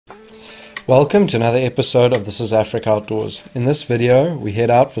Welcome to another episode of This is Africa Outdoors. In this video we head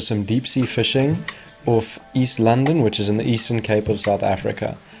out for some deep sea fishing off East London, which is in the Eastern Cape of South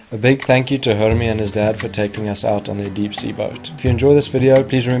Africa. A big thank you to Hermie and his dad for taking us out on their deep sea boat. If you enjoy this video,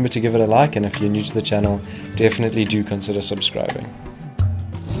 please remember to give it a like, and if you're new to the channel, definitely do consider subscribing.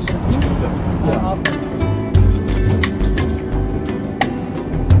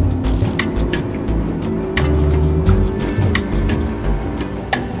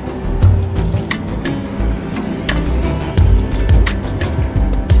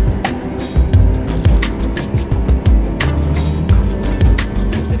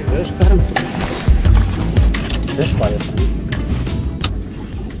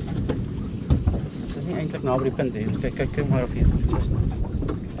 Kijk maar of je het goed is.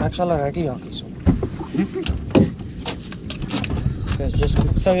 Ik zal er rekken jakkies op.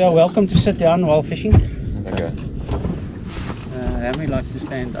 So you're welcome to sit down while fishing. Okay. Hammy likes to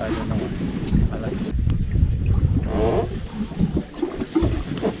stand, I don't know why. I like to.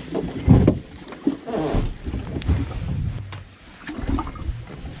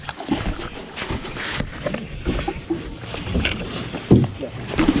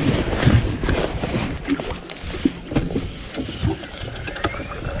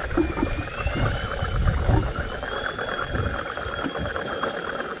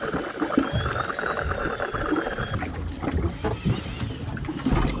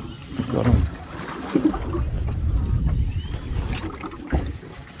 Got him.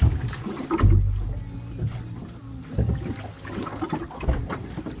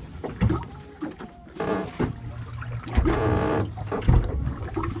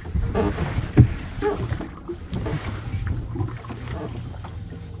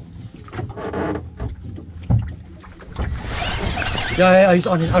 Ja, he's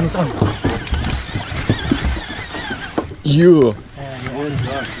on. You.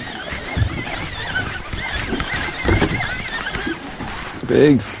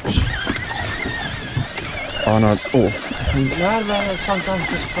 Big fish. Oh no, it's off. Yeah, sometimes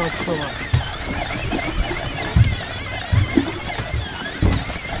just starts so much.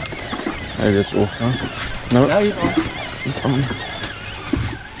 Maybe it's off now. No, Yeah, he's on. he's on.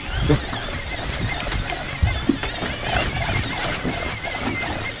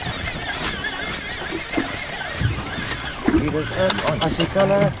 I see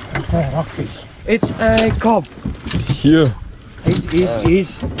color. It's a cob. Here.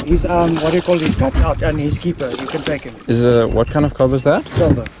 He's what do you call this? Cuts out, and he's keeper. You can take him. Is what kind of cob is that?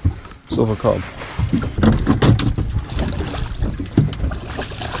 Silver. Silver cob.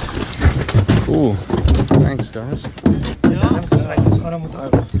 Ooh, thanks guys.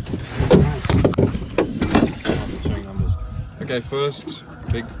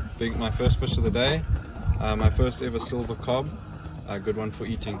 Okay, my first fish of the day. My first ever silver cob. A good one for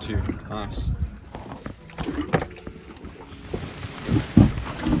eating too. Nice.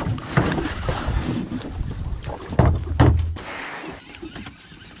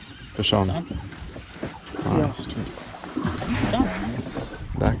 Fish on. Nice.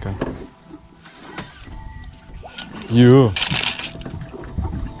 That guy. You.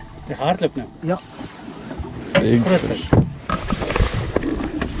 De hardloop nou. Ja. Big fish.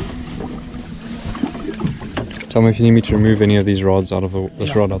 Tell me if you need me to remove any of these rods out of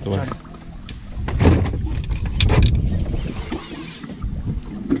this rod out the way.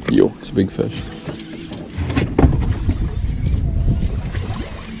 Yo, it's a big fish.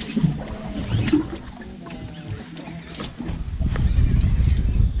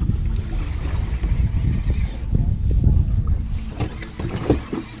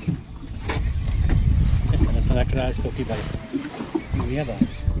 Dat is een lekkere stokje bij. Meer dan.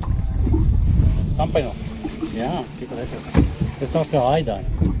 Stamp je nog? Ja, kijk wel lekker. Dat is toch de haai daar.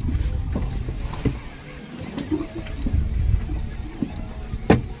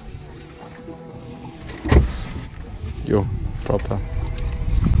 Yo, proper.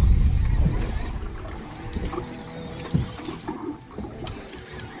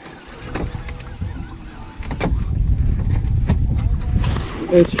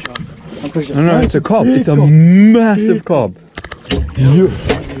 It's a shark. No, it's a cob. It's a massive cob.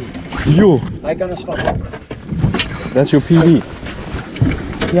 Yo, Hij kan een stap. that's your PB.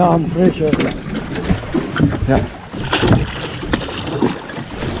 Ja, I'm pretty sure. Yeah.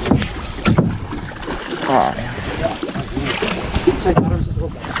 Ah.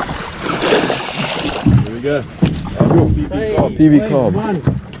 Here we go. PB cob.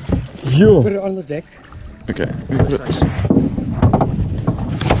 Yo. Put it on the deck. Okay.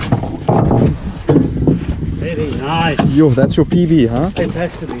 Very nice. Yo, that's your PB, huh? It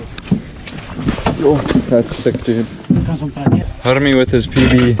has to be. Yo, that's sick, dude. Hermie with his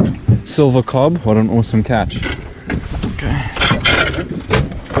PB Silver cob, what an awesome catch. Okay.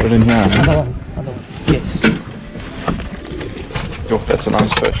 Put it in here. Another one. Yes. Oh, that's a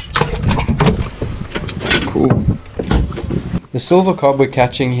nice fish. Cool. The silver cob we're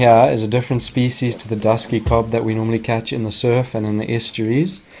catching here is a different species to the dusky cob that we normally catch in the surf and in the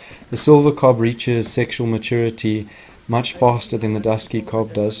estuaries. The silver cob reaches sexual maturity much faster than the dusky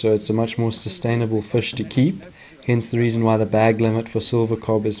cob does, so it's a much more sustainable fish to keep. Hence the reason why the bag limit for silver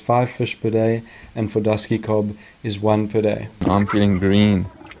cob is 5 fish per day and for dusky cob is 1 per day. I'm feeling green.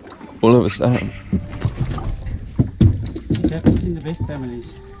 All of a sudden. It happens in the best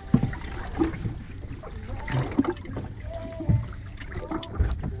families.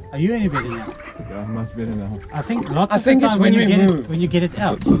 Are you any better now? Yeah, much better now. I think lots I of think the it's time when you we get move. it, when you get it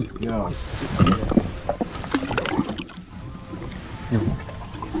out. Yeah.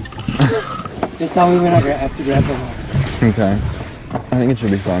 Just tell me when I have to grab them. Okay. I think it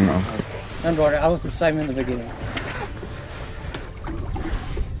should be fun now. Don't worry, I was the same in the beginning.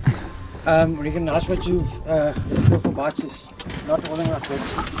 Regan, that's what you've go for batches. Not rolling like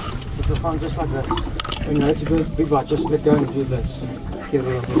this. But you'll find just like this. When you know it's a big batch, just let go and do this. Give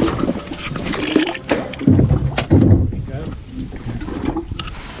it a little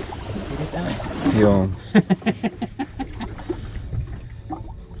Yo.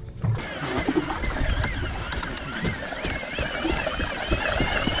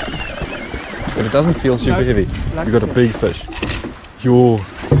 But it doesn't feel super heavy. You got a big fish. Yo.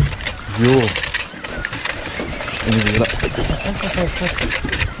 And you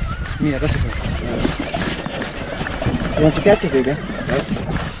Yeah, that's okay. You want to catch it, Regan?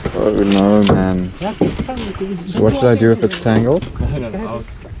 oh no, man. Yeah. So what should I do if it's tangled? I'll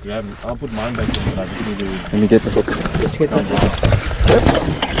grab. I'll put mine back in, but I can do. Let me get the hook. Let's get that.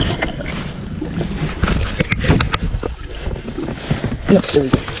 Yeah, there we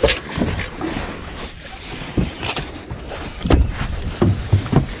go.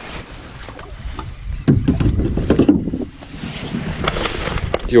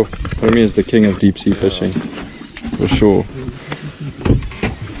 Yo, Remy is the king of deep sea fishing. For sure.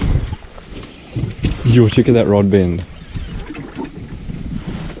 Yo, check out that rod bend.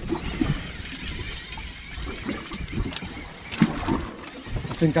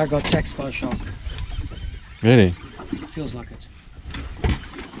 I think I got checked by a shark. Really? Feels like it.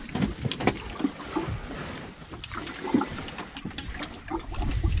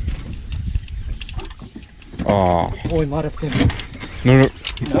 Oh, Oh, he might have been. no.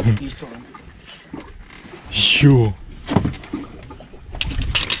 No, he's torn. Yo.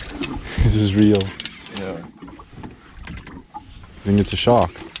 This is real. Yeah. I think it's a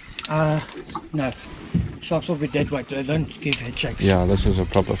shark. No. Sharks will be dead weight. They don't give head shakes. Yeah, this is a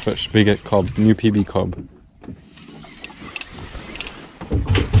proper fish. Big cob, new PB cob.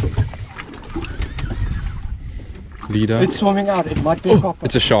 Leader. It's swimming out. It might be a copper.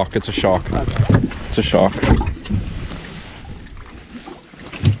 It's a shark. It's a shark. Okay. It's a shark.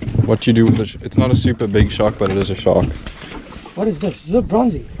 What you do with the it's not a super big shark, but it is a shark. What is this? Is it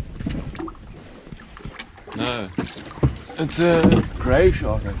bronzy? No. It's a grey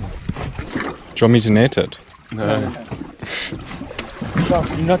shark, I think. Do you want me to net it? No.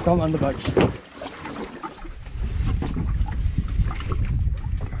 Sharks do not come on the boats.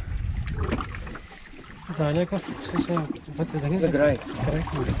 Duidelijk of wat de ding is? The grey.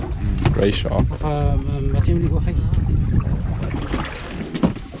 Grey shark. Of wat sê met die ooggies?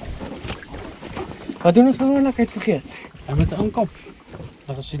 Wat doen ons nou eigenlijk? Het vergeet. Hy moet aankop.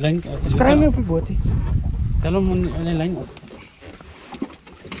 Dat is die lyn. Ons kry hom op die boot. Tel hom in die lyn op.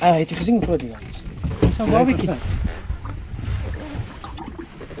 Het jy gesien hoe groot die is? Ons sal Ja, wel ek bietjie.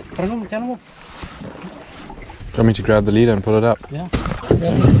 Bring hom, tel hom op. Do you want me to grab the leader and pull it up? Ja.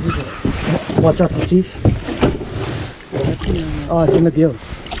 Watch out for chief. Oh, it's in the gill.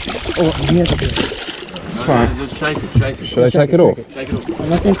 Oh, near the gill. It's fine. Just shake it, shake it. Should I take it off? Shake it off. I'm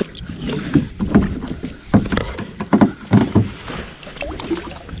not going to...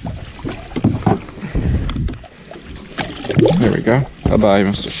 There we go. Bye bye,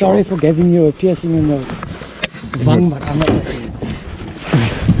 Mr. Sorry Shark. for giving you a piercing in the lung, but I'm not listening.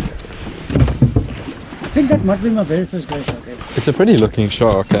 I think that might be my very first grey shark ever. It's a pretty looking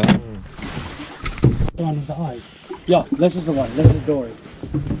shark, eh? The one with the eyes. Yeah, this is the one. This is Dory.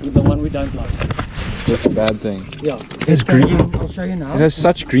 The one we don't like. That's a bad thing. Yeah. It's green. I'll show you now. It has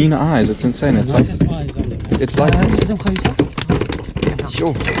such green eyes. It's insane. It's like Nicest eyes on it. it's like Sit him closer.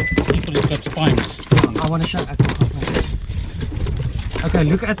 sure. People have got spines. I want to show at the Okay,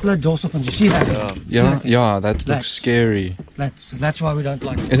 look at the dorsal fins. You see that? Yeah, that looks That's- scary. That's why we don't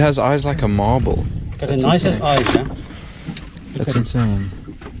like it. It has eyes like a marble. Got the That's nicest insane. eyes, hè? That's insane.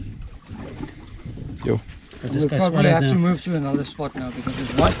 Yo. We'll probably have to move to another spot now because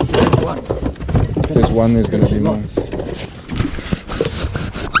there's one. If there's one, there's going to be more.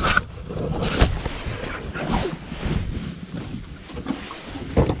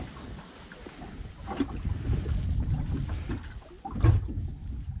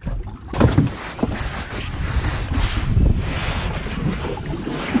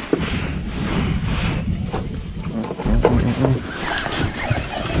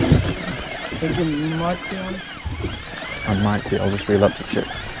 I might be, I'll just reel up to check.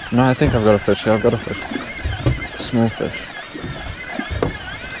 No, I think I've got a fish here, I've got a fish. Small fish.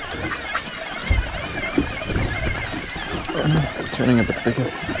 Turning a bit bigger.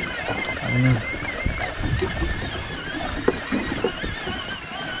 I don't know.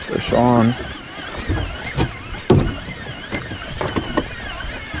 Fish on.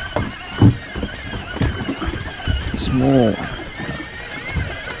 It's small.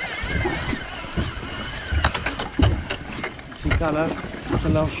 Color. It's a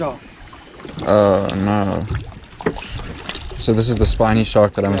little shark. Oh no. So this is the spiny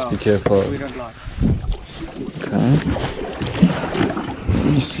shark that I must be careful of. We don't like. Okay. Let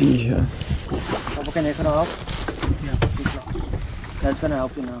me see here. Can you help? Yeah. That's gonna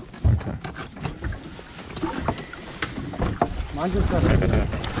help you now. Okay. Mine just got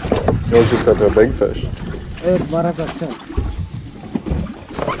Yours just got to a big fish. What I got too.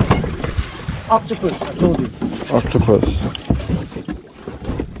 Octopus, I told you. Octopus.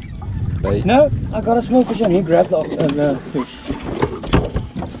 Bait. No, I got a small fish and he grabbed the fish.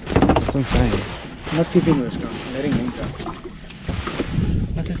 That's insane. I'm not keeping this guy, I'm letting him go.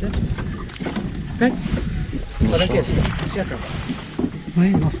 What is it? Kijk, wat ek is. Seker.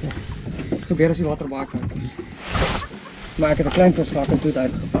 Nee, nog nie. Dit gebeur as die water baie koud is. Maar ek het 'n klein vis gehad en toe het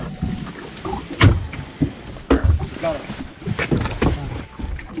uitgevat. Klaar.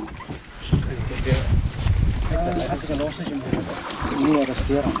 Ek het los as jy moet. Nee, dat is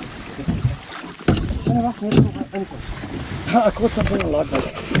hier. I caught something a lot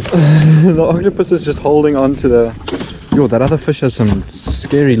better. The octopus is just holding on to the... Yo, that other fish has some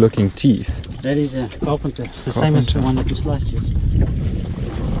scary looking teeth. That is a carpenter. It's the same as the one that you sliced yesterday.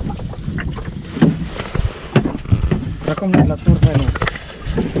 Daar kom net laat toertuig nog.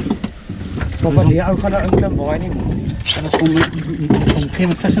 Papa, die ou gaan nou inklim waar hy nie moet. En ons kom geen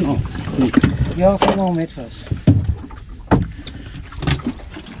met vis in op. Nee. Ja, gaan nou met vis.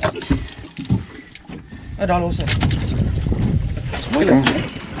 Daar los het. It's moeilijk.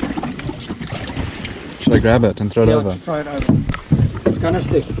 Should I grab it and throw it Yeah, over? throw it over. It's gonna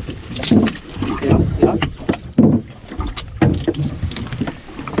stick. Yeah, yeah.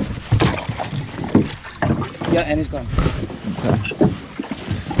 Yeah, and it's gone. Okay.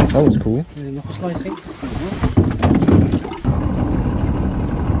 That was cool. Nog een slicing.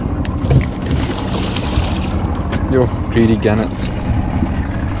 Yo, greedy gannet.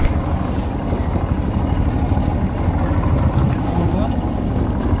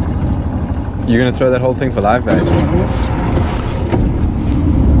 You're gonna throw that whole thing for live bait?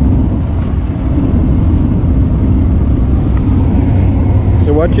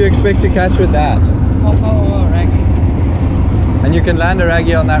 So what do you expect to catch with that? Oh, raggy. And you can land a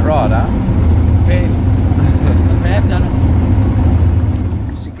raggy on that rod, huh? Babe. I have done it.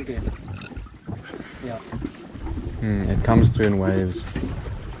 Stick again. Yeah. It comes through in waves.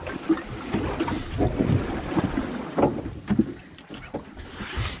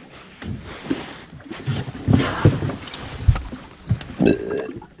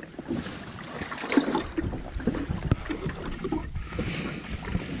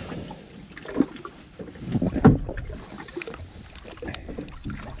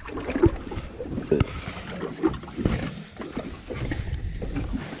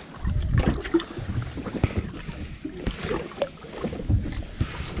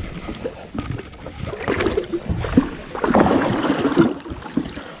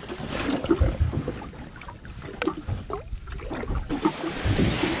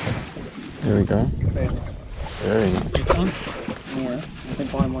 Here we go. Very nice. Yeah, I can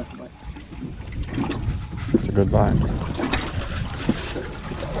buy more. It's a good bite.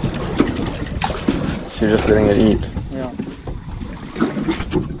 So you're just letting it eat. Yeah.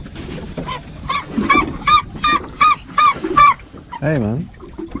 Hey man.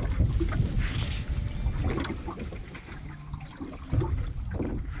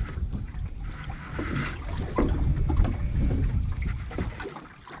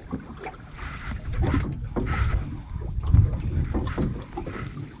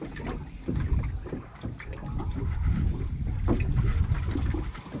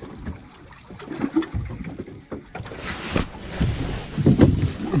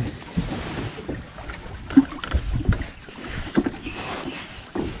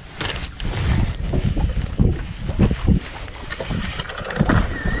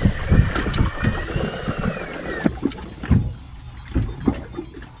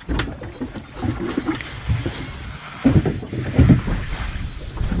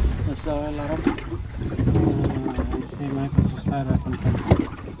 daar van de kant.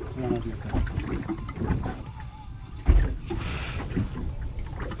 Ja, dat is lekker.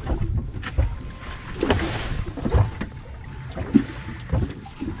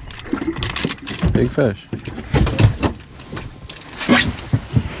 Big fish.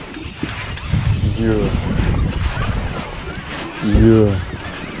 Yeah. Yeah.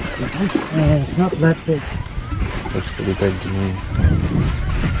 It's not that big. Looks pretty big to me.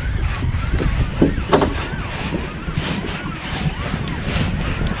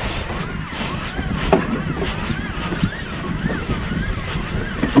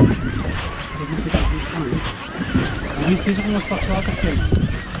 These fish are almost like water killing.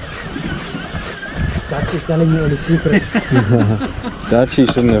 That's just telling you all the secrets. Dutchie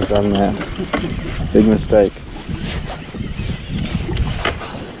shouldn't have done that. Big mistake.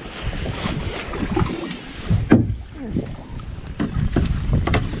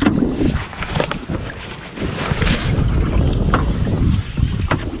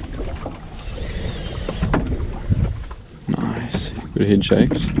 Nice. Good head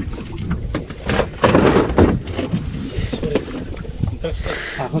shakes.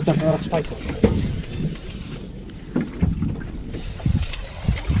 Ah, goed, dan erg spijker.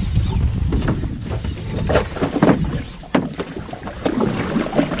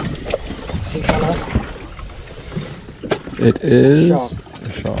 See color? It is Shark. a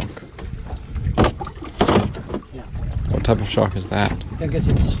shark. Yeah. What type of shark is that? I think it's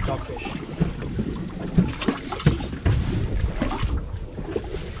a stockfish.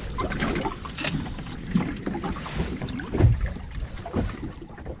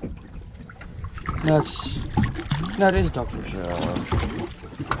 No, it is a dogfish.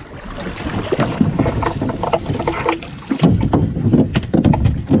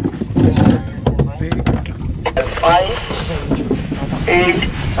 Five, 8,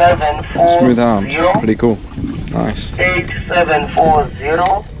 7, 4, Smooth arm. 0, Pretty cool. Nice. 8, 7, 4,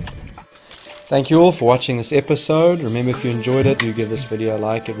 0. Thank you all for watching this episode. Remember, if you enjoyed it, do give this video a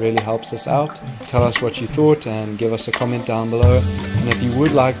like. It really helps us out. Tell us what you thought and give us a comment down below. And if you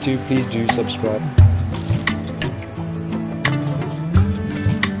would like to, please do subscribe.